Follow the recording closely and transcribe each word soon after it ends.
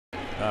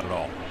Not at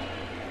all.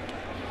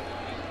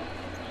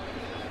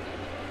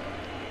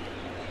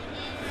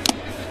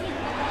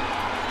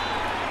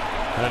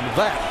 And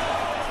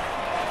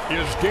that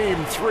is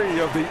Game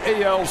 3 of the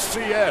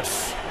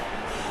ALCS.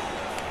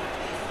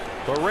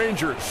 The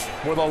Rangers,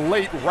 with a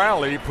late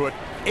rally, put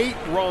 8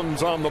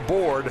 runs on the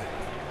board,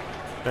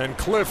 and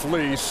Cliff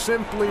Lee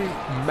simply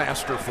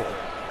masterful.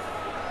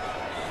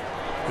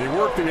 He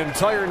worked the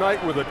entire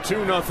night with a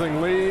 2-0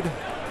 lead,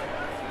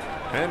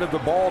 handed the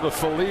ball to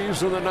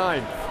Feliz in the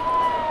 9th.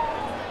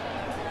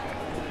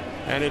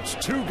 And it's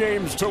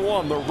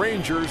 2-1, the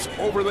Rangers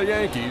over the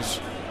Yankees,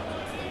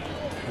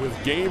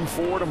 with Game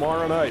 4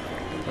 tomorrow night.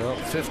 Well,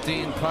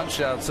 15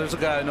 punch-outs. There's a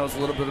guy who knows a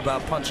little bit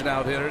about punching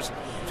out hitters.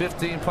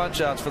 15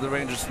 punch-outs for the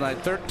Rangers tonight.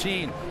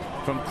 13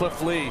 from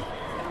Cliff Lee,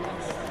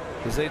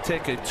 as they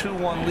take a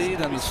 2-1 lead,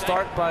 and the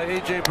start by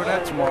A.J.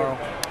 Burnett tomorrow.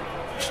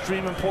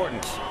 Extreme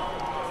importance.